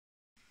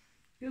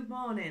Good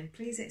morning.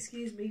 Please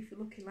excuse me for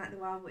looking like the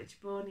Wild Witch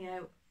of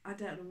Borneo. I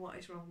don't know what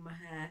is wrong with my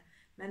hair.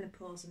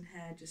 Menopause and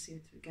hair just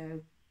seem to go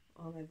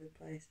all over the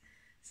place.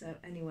 So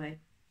anyway,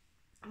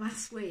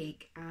 last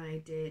week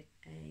I did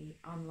a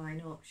online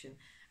auction.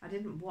 I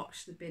didn't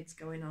watch the bids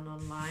going on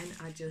online.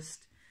 I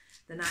just,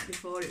 the night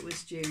before it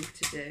was due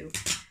to do,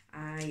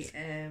 I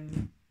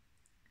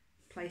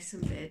placed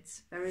some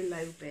bids, very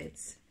low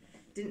bids.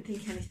 Didn't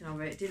think anything of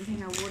it. Didn't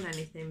think I won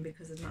anything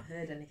because I'd not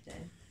heard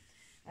anything.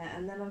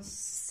 And then on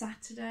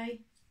Saturday,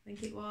 I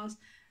think it was,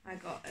 I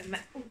got a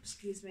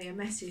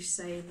message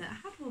saying that I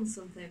had won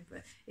something,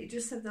 but it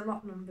just said the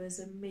lot numbers,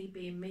 and me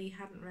being me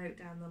hadn't wrote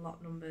down the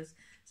lot numbers,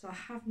 so I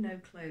have no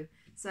clue.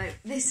 So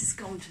this has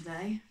gone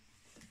today.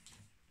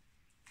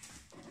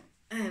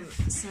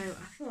 So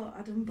I thought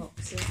I'd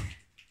unbox it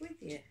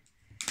with you.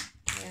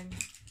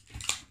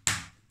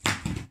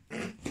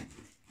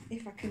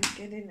 If I can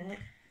get in it.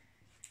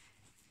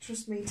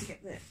 Trust me to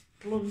get the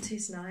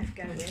bluntest knife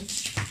going.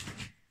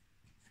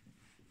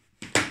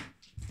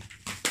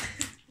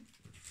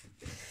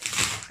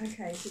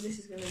 Okay, so this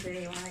is going to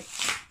be like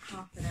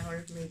half an hour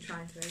of me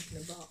trying to open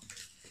a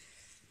box.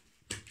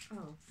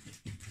 Oh,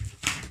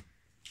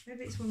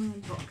 maybe it's one of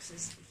them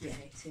boxes. Yeah,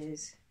 it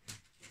is.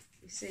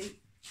 You see,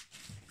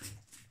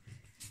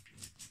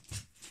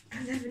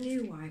 I never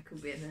knew why it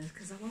could be in there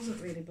because I wasn't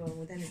really born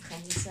with any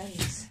common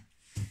sense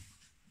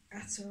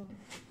at all.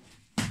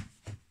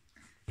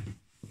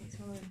 It's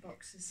one of them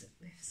boxes that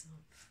lifts up.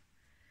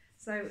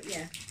 So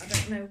yeah, I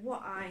don't know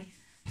what I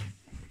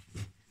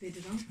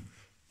bidded on.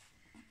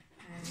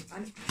 I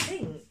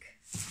think,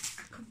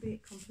 I could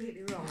be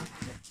completely wrong,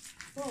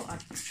 I thought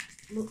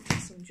I'd looked at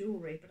some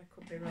jewellery, but I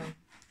could be wrong.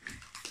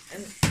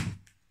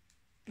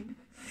 And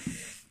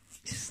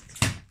just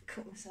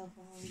cut myself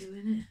while I'm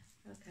doing it.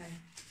 Okay.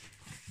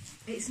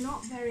 It's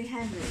not very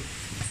heavy.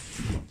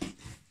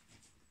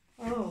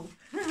 Oh.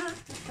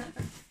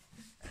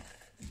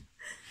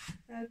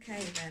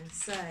 Okay then,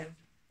 so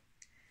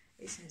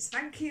it says,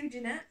 thank you,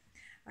 Jeanette.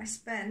 I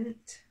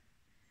spent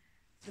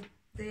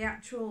the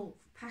actual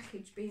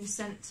package being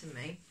sent to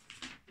me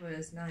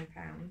was £9,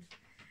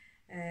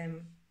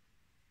 and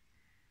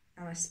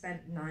I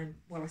spent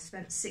I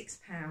spent £6.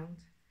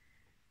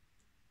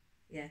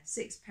 Yeah,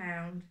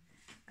 £6,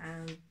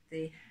 and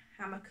the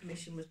hammer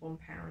commission was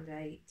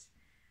 £1.08,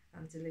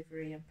 and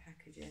delivery and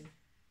packaging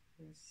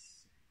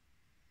was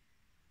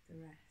the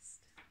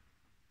rest.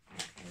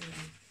 Okay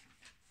then,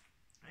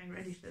 I'm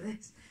ready for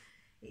this.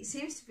 It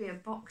seems to be a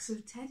box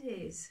of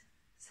teddies.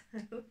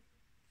 So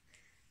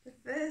the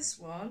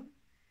first one,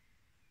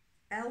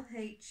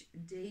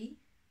 LHD,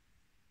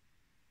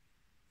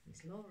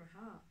 Miss Laura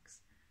Harks,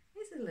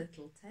 is a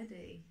little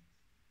teddy.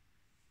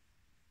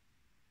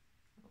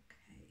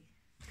 Okay.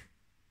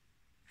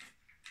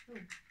 Oh,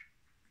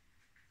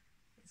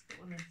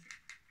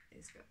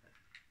 it's got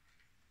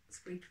a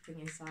squeaky thing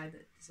inside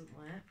that doesn't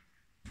work.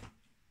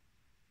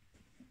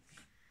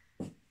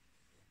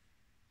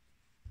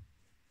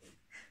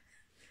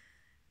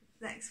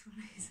 Next one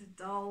is a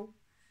doll.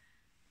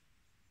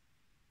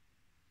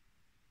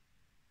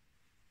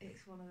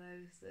 It's one of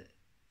those that's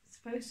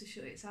supposed to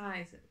shut its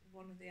eyes, that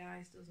one of the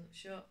eyes doesn't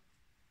shut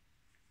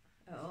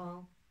at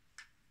all.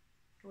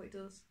 Oh, it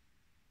does.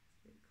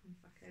 It comes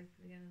back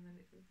open again and then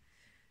it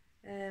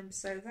does.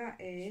 So that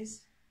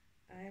is,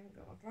 I haven't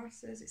got my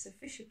glasses, it's a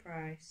Fisher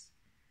Price.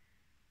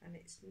 And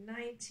it's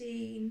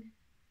 19,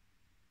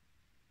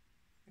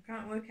 I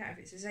can't work out if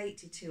it says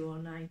 82 or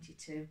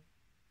 92.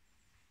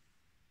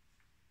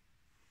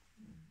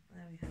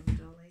 There we have a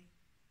dolly.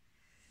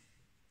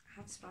 I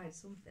have spied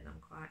something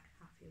I'm quite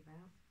happy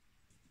about.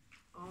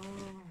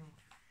 Oh,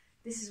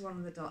 this is one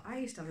of the dolls. I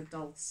used to have a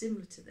doll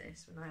similar to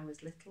this when I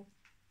was little.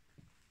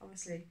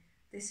 Obviously,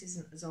 this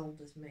isn't as old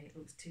as me. It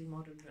looks too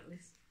modern, but at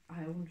least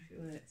I wonder if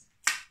it works.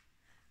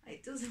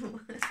 It doesn't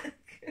work.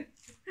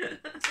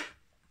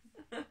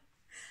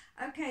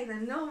 Okay,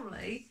 then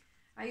normally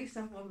I used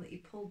to have one that you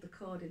pulled the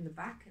cord in the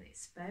back and it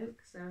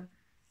spoke. So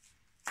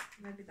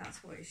maybe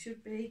that's what it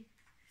should be.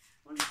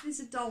 I wonder if there's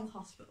a doll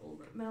hospital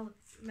that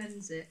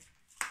mends it.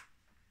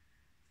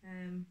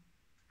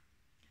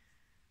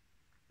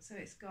 So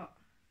it's got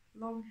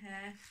long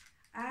hair.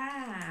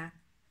 Ah,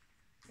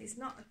 it's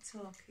not a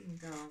talking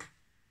doll.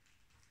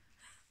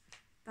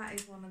 That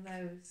is one of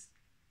those.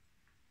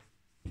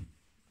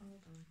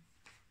 Hold on.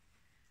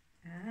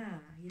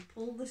 Ah, you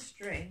pull the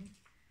string.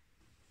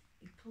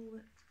 You pull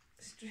the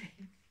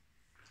string,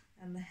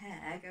 and the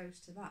hair goes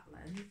to that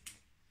length.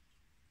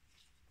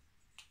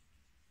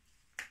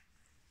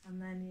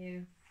 And then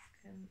you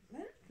can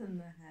lengthen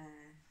the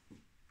hair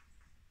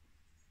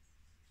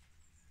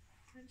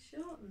and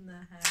shorten the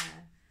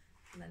hair,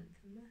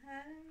 lengthen the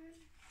hair and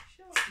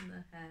shorten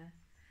the hair.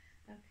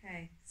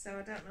 Okay, so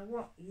I don't know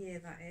what year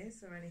that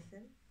is or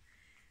anything.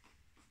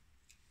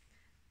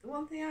 The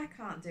one thing I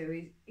can't do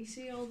is, you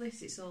see all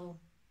this, it's all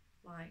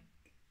like,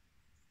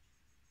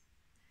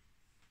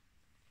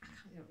 I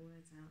can't get the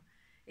words out.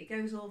 It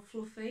goes all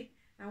fluffy.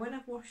 Now when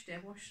I've washed it,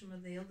 I've washed some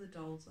of the other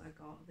dolls that I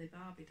got, the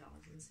Barbie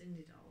dolls and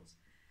Cindy dolls.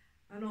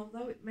 and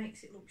although it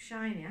makes it look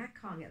shiny, I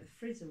can't get the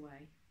frizz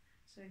away.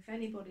 So if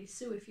anybody,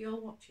 Sue, if you're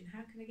watching,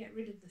 how can I get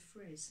rid of the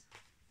frizz?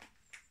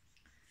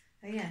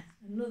 Oh yeah,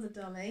 another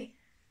dolly.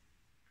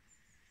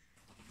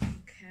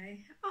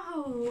 Okay.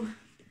 Oh,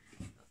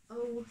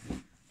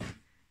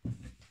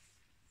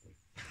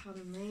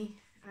 pardon me.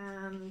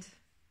 And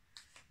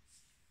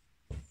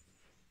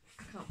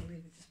I can't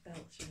believe I just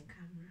belched on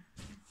camera.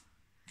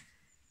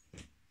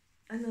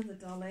 Another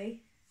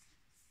dolly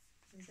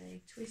is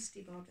a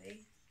twisty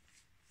body.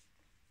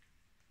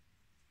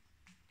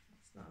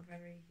 It's not a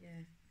very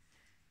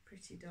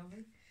pretty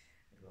dolly.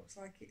 It looks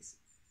like it's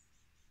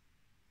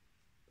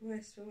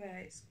worse for wear.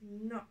 It's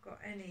not got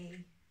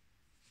any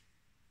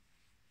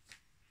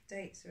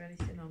dates or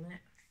anything on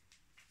it.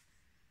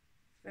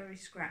 Very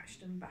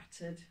scratched and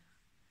battered,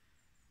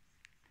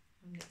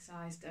 and its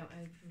eyes don't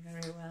open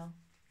very well.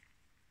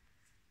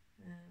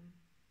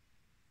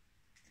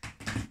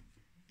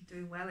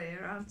 Doing well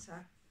here, aren't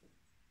I?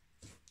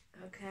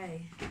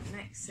 Okay,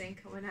 next thing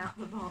coming out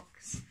of the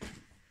box.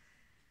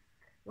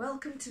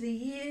 Welcome to the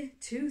year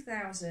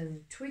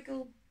 2000.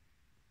 Twiggle.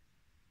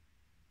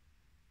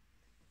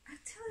 I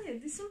tell you,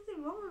 there's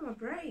something wrong with my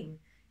brain.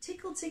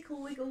 Tickle,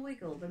 tickle, wiggle,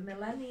 wiggle. The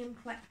Millennium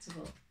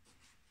Collectible.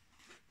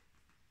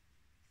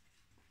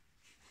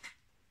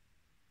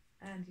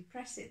 And you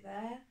press it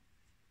there,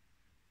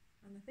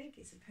 and I think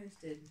it's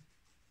supposed to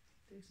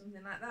do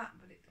something like that,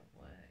 but it don't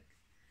work.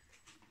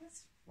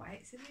 That's why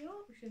it's in the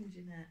auction,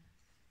 Jeanette.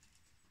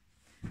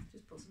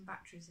 Just put some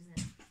batteries in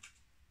it.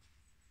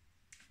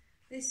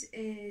 This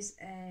is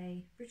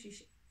a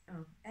British,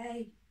 UK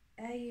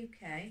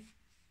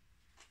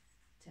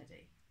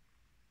teddy,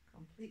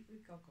 complete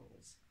with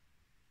goggles.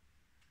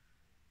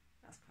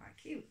 That's quite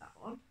cute, that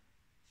one.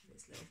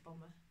 This little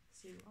bomber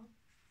suit on,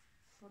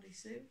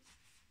 bodysuit.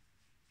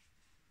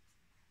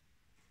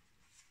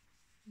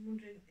 I'm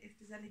wondering if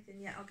there's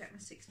anything yet. I'll get my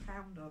 £6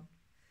 on.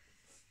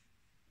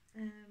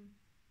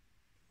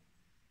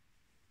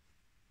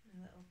 A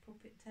little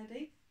puppet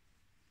teddy.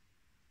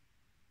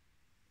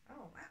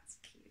 Oh, that's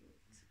cute.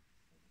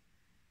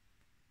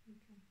 You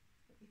can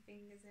put your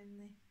fingers in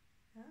the...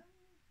 Oh.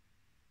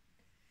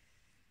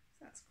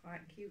 That's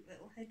quite a cute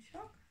little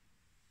hedgehog.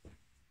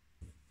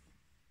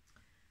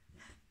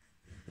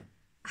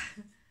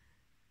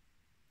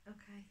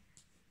 Okay,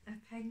 a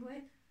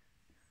penguin.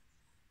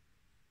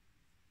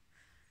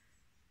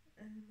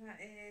 And that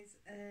is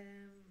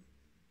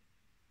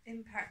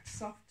Impact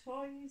Soft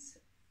Toys.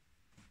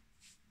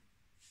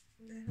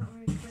 They're not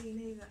very clean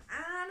either.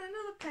 And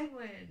another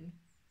penguin.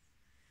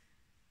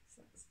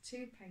 So that's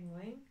two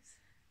penguins.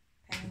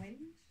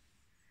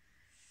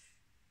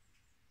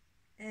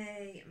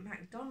 A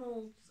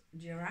McDonald's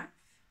giraffe.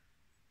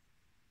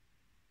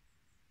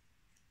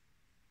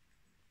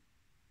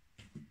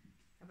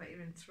 I bet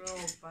you're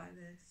enthralled by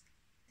this.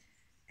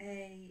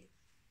 A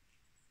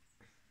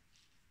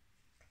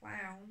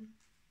clown.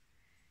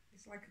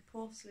 It's like a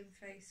porcelain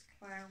faced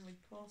clown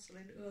with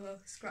porcelain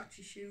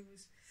scratchy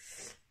shoes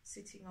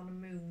sitting on a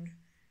moon.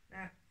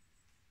 Now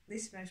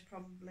this most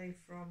probably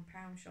from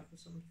Pound Shop or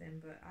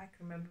something, but I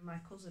can remember my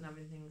cousin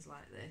having things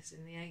like this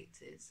in the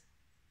 80s.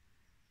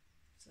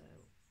 So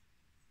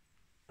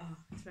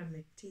it's when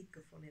my teeth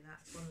go funny.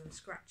 That's one of them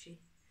scratchy.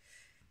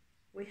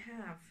 We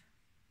have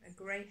a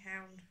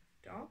greyhound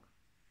dog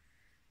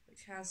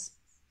which has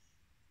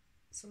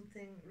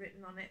something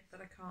written on it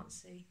that I can't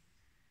see.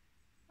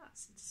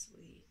 That's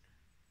sweet.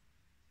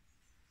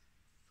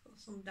 Got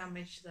some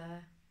damage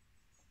there,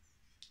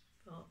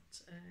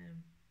 but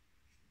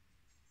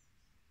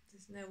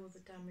there's no other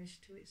damage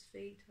to its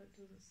feet, or it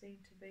doesn't seem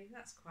to be.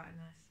 That's quite a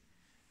nice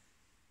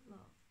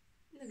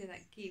look at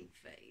that cute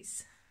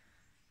face.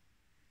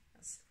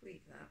 That's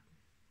sweet, that.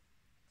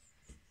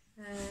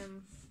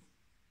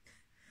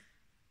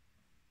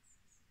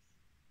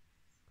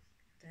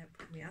 Don't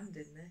put my hand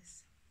in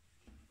this.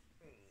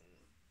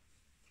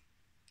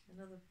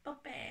 Another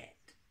puppet.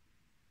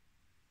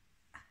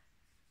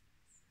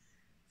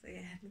 So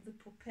yeah, another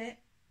puppet.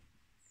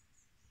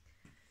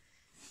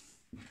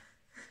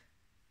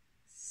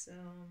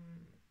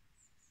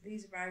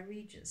 These are by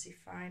Regency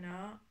Fine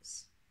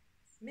Arts.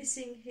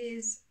 Missing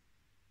his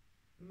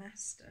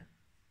master.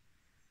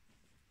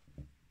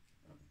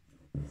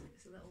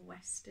 It's a little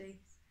Westie.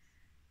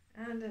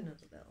 And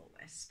another little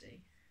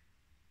Westie.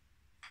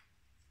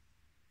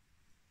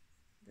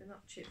 They're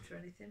not chipped or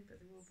anything, but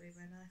they will be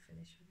when I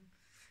finish with them,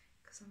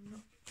 because I'm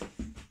not a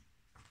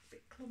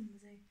bit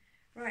clumsy.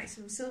 Right,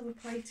 some silver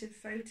plated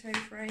photo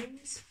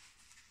frames.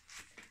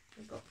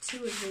 I've got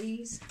two of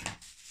these.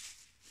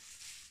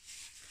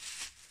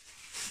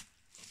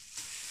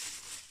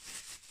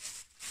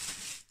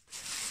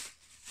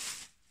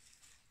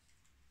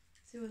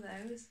 Two of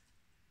those.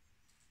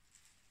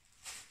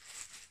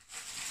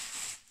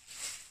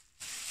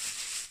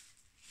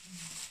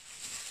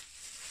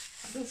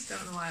 I just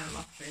don't know why I'm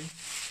laughing.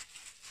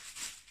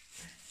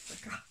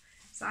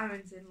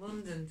 Simon's in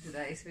London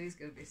today, so he's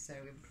going to be so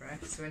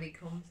impressed when he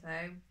comes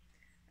home.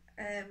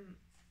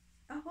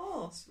 A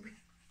horse.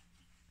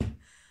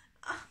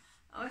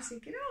 I was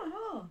thinking, oh, a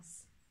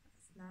horse.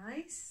 That's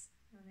nice.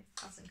 And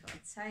it hasn't got a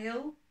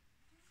tail,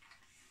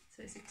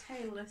 so it's a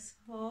tailless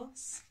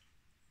horse.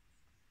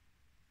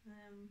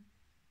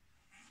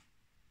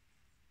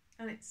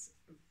 And it's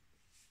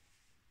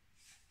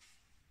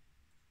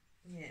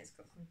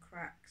got some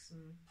cracks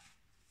and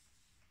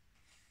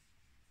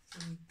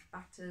some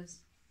batters,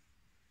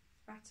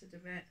 battered a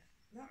bit.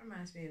 That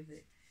reminds me of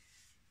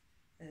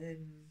a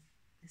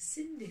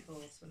Cindy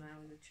horse when I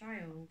was a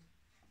child.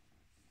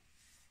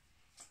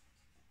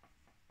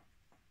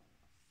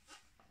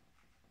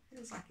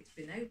 Feels like it's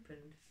been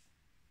opened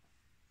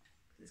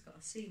because it's got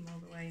a seam all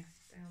the way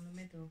down the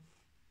middle.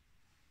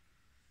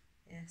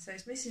 Yeah, so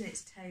it's missing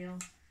its tail.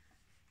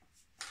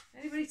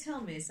 Anybody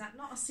tell me, is that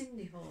not a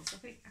Cindy horse? I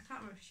can't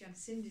remember if she had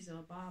Cindy's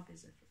or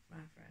Barbie's, my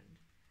friend.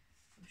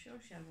 I'm sure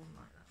she had one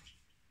like that.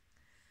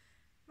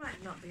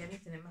 Might not be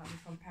anything, it might be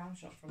from Pound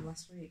Shop from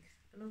last week.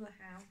 Another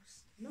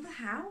house. Another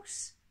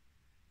house?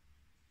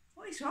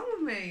 What is wrong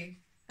with me?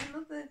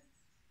 Another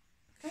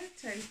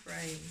photo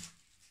frame.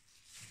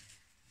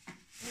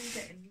 I'm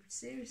getting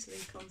seriously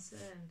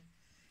concerned.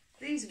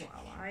 These are what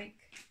I like.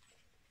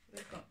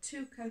 We've got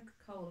 2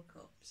 Coca-Cola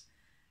cups.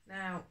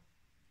 Now,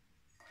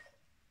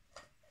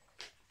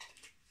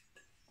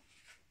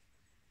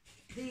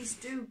 these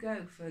do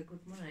go for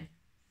good money.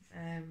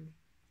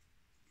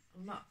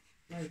 Not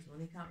loads of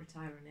money, you can't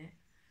retire on it.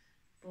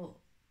 But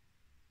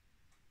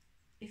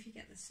if you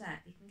get the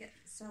set, you can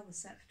sell the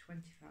set for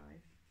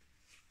 25.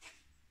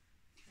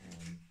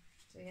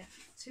 So yeah,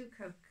 2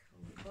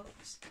 Coca-Cola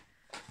cups.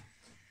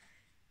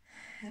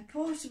 A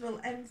portable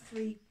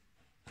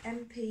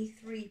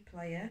MP3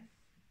 player.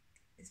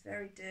 It's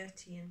very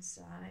dirty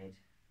inside.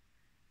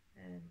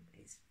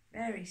 It's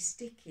very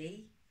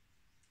sticky.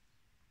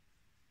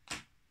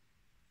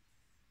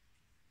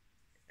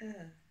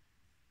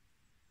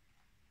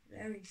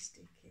 Very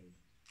sticky.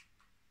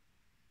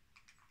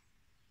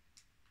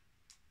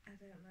 I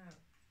don't know.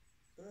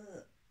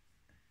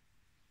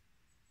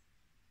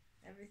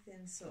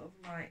 Everything's sort of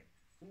like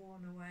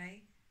worn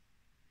away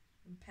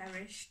and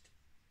perished.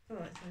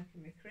 Oh, it's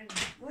making me cringe.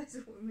 What is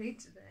it with me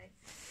today?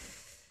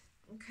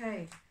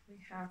 Okay, we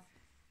have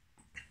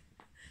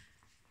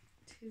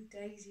 2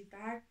 Daisy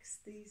bags.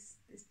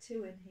 There's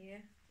 2 in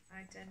here,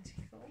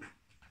 identical.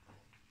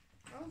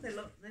 Oh,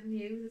 they're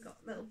new. They've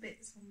got little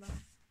bits on the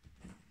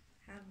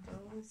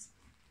handles.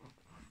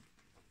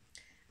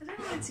 I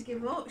don't like to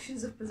give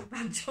auctions up as a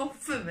bad job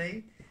for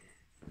me.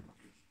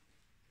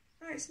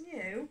 Oh, it's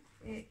new.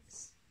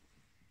 It's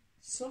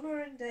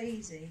Summer and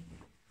Daisy.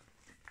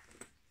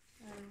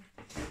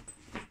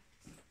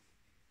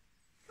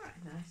 Quite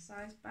a nice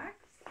size bag.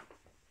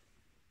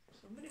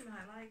 Somebody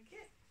might like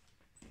it.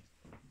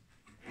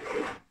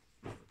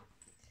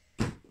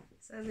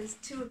 So there's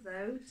 2 of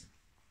those,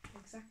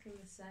 exactly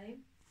the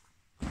same.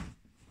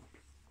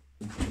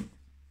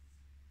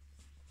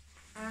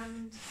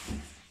 And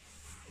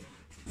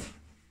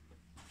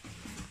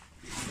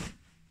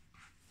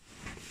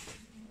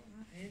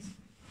that is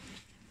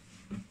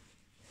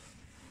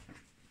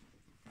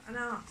an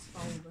arts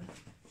folder.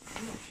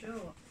 I'm not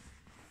sure.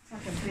 It's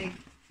like a big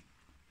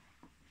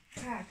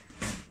bag.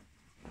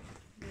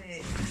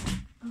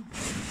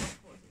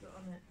 What's it got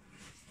on it?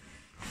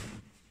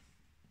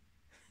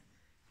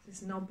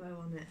 There's Nobbo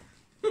on it.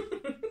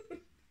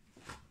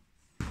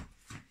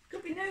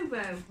 Could be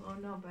Nobo or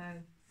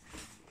Nobbo.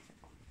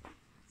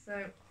 So,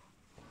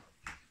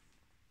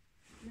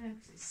 no,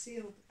 because it's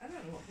sealed. I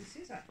don't know what this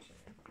is actually.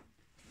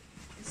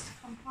 It's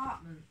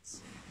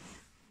compartments.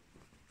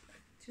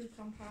 2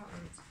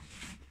 compartments.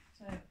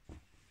 So,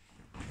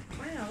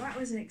 wow, that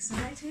was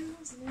exciting,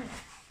 wasn't it?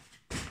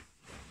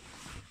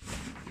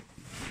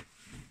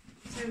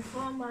 So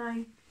for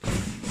my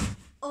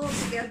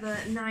altogether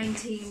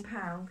 £19,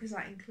 because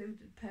that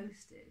included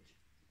postage.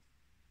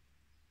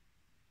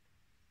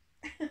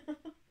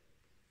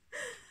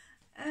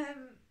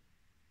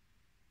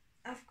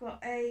 I've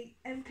got a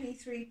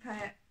MP3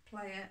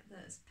 player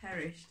that's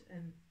perished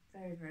and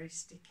very, very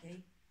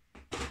sticky.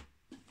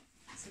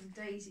 Some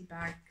Daisy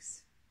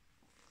bags.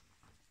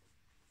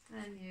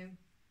 They're new.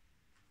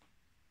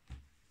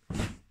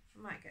 I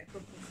might get a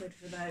couple of quid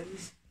for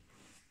those.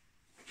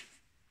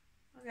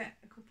 I'll get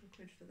a couple of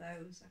quid for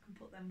those. I can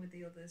put them with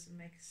the others and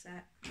make a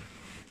set.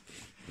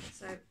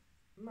 So, I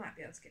might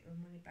be able to get my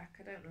money back.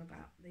 I don't know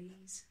about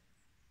these.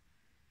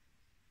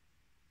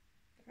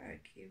 They're very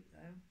cute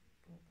though.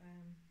 But,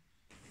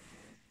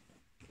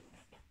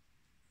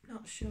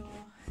 not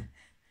sure.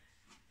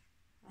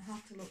 I'll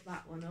have to look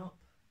that one up.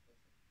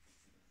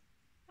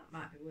 That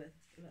might be worth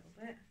a little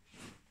bit.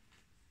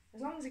 As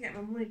long as I get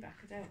my money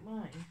back, I don't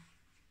mind.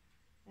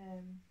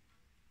 I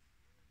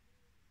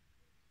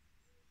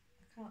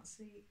can't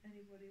see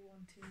anybody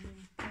wanting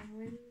new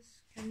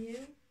penguins. Can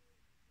you?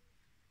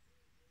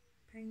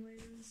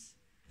 Penguins.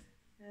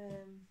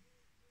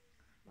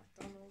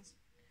 McDonald's.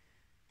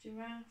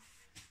 Giraffe.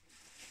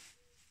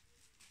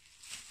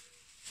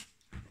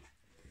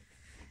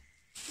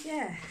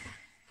 Yeah.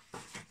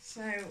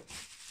 So,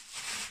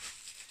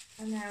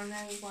 I now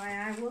know why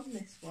I won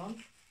this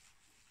one.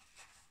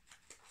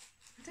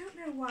 I don't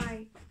know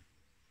why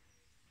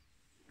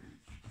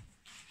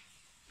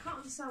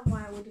understand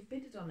why I would have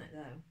bidded on it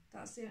though.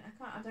 That's the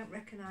I don't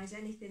recognise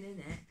anything in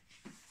it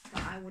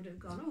that I would have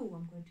gone, oh,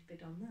 I'm going to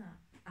bid on that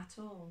at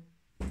all.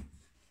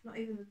 Not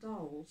even the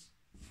dolls.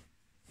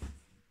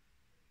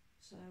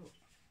 So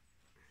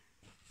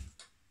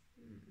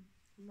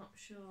I'm not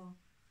sure.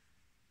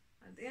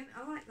 At the end,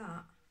 I like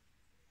that,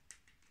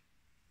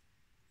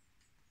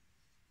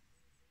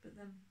 but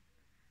then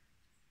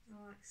I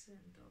like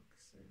certain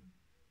dogs. So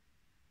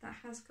that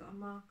has got a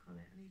mark on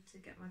it. I need to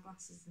get my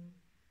glasses and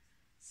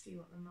see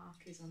what the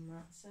mark is on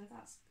that. So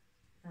that's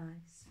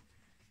nice.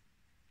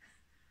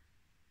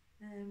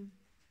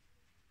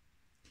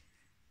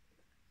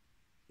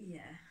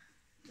 Yeah,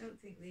 I don't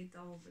think the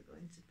dolls are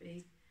going to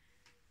be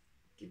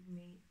giving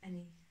me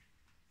any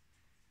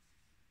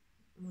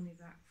money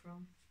back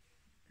from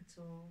at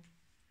all.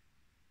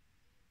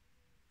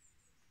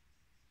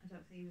 I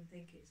don't even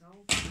think it's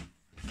old.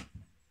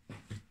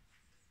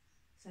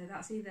 So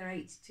that's either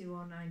 82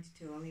 or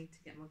 92. I'll need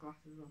to get my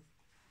glasses on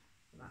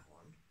for that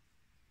one.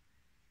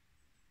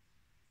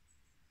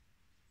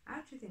 I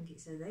actually think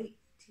it says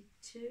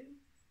 82.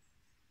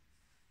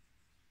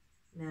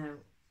 No.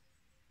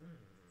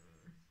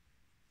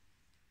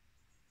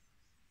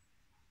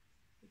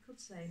 It could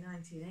say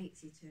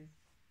 1982.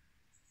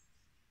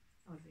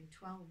 I would have been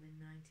 12 in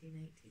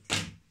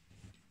 1982.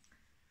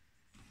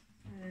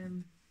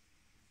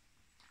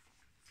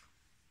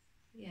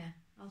 Yeah,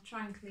 I'll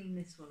try and clean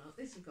this one up.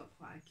 This has got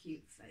quite a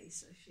cute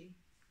face, so she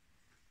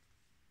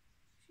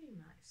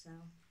might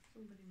sell.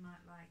 Somebody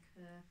might like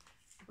her.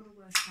 I've got to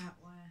work out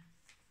what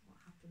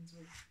happens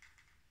with.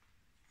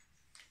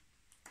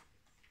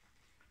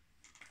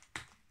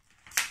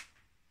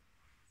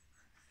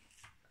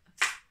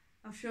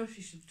 I'm sure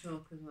she should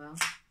talk as well.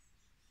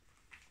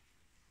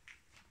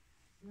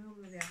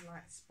 Normally they have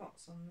like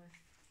spots on there.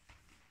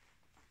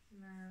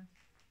 No,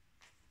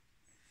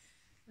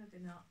 maybe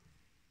not.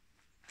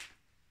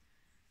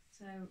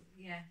 So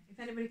yeah, if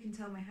anybody can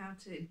tell me how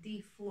to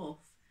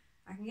de-fluff,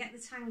 I can get the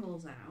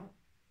tangles out,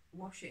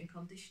 wash it and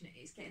condition it.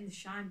 It's getting the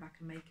shine back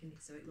and making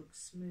it so it looks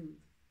smooth.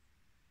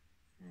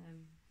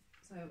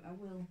 So I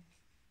will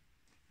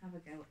have a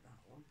go at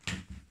that one.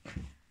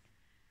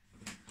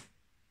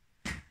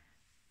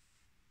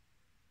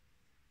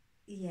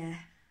 Yeah,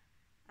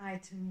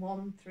 item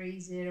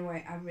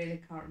 1308. I really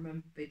can't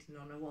remember bidding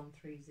on a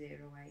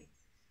 1308,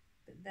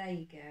 but there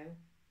you go.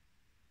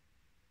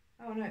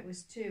 Oh no, it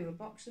was two, a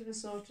box of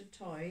assorted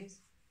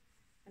toys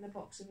and a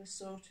box of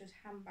assorted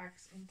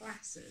handbags and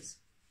glasses,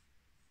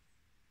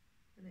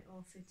 and it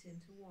all fit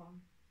into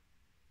one.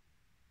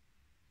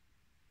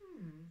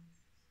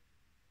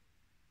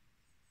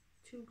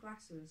 2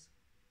 glasses.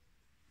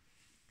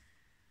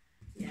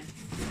 Yeah.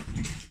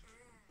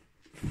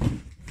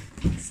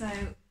 So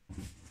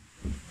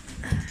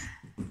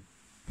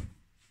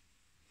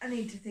I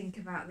need to think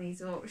about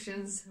these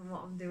auctions and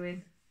what I'm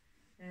doing.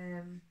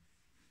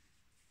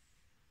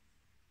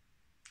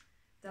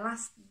 The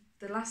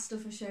last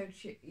stuff I showed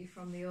you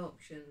from the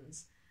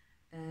auctions,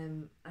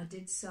 I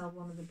did sell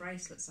one of the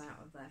bracelets out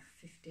of there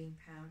for £15.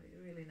 It's a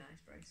really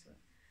nice bracelet.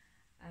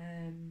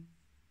 I'm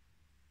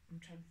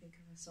trying to think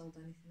if I sold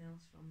anything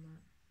else from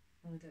that.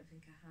 No, I don't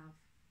think I have.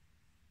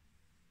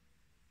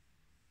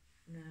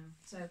 No.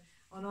 So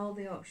on all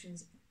the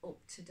auctions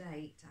up to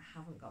date, I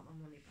haven't got my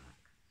money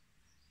back.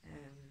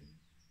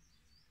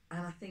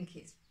 And I think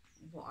it's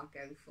what I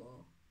go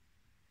for.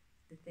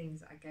 The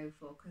things that I go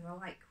for, because I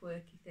like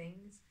quirky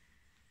things,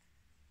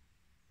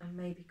 and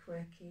maybe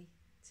quirky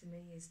to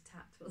me is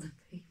tat to other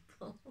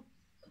people.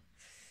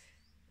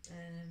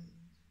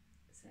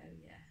 So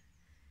yeah,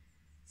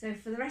 so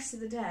for the rest of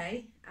the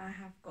day I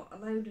have got a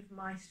load of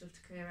my stuff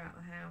to clear out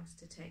the house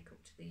to take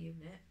up to the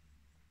unit,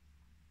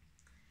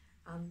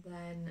 and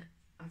then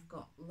I've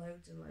got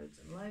loads and loads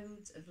and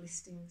loads of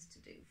listings to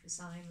do for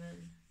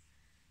Simon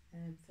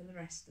for the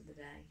rest of the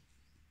day.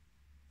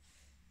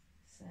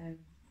 So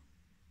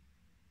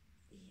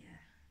yeah.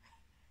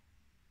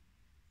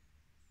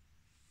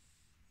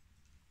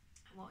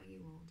 What are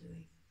you all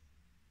doing?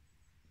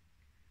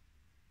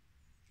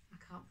 I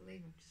can't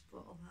believe I've just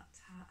bought all that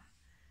tat.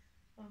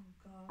 Oh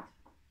God.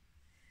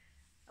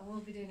 I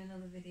will be doing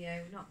another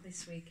video, not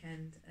this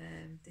weekend.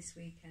 This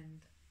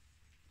weekend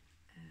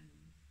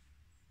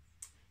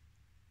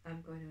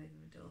I'm going away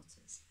with my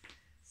daughters,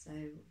 so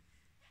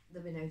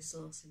there'll be no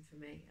sourcing for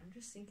me. I'm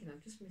just thinking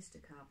I've just missed a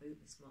car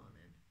boot this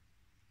morning.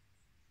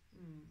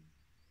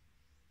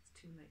 It's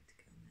too late to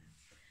go now.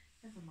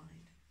 Never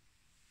mind.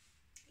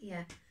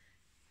 Yeah,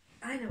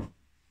 I know.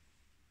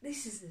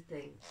 This is the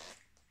thing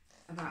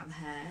about the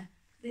hair.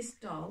 This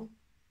doll,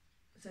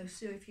 so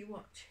Sue, if you're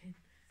watching,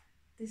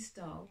 this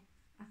doll,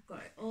 I've got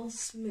it all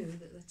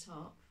smooth at the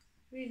top,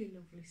 really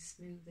lovely,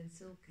 smooth and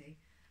silky,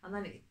 and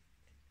then it,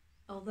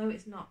 although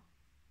it's not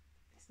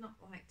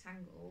like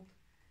tangled,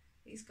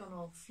 it's gone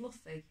all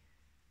fluffy,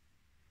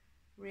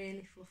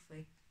 really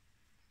fluffy,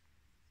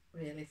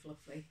 and I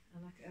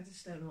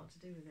just don't know what to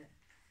do with it.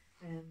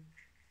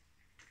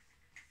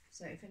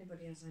 So if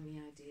anybody has any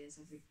ideas,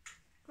 I'd be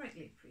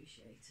greatly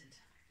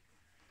appreciated.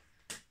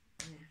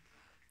 Yeah.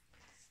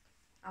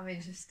 I'm in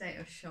a state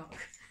of shock.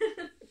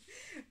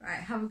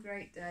 Right, have a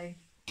great day.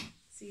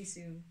 See you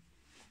soon.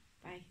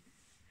 Bye.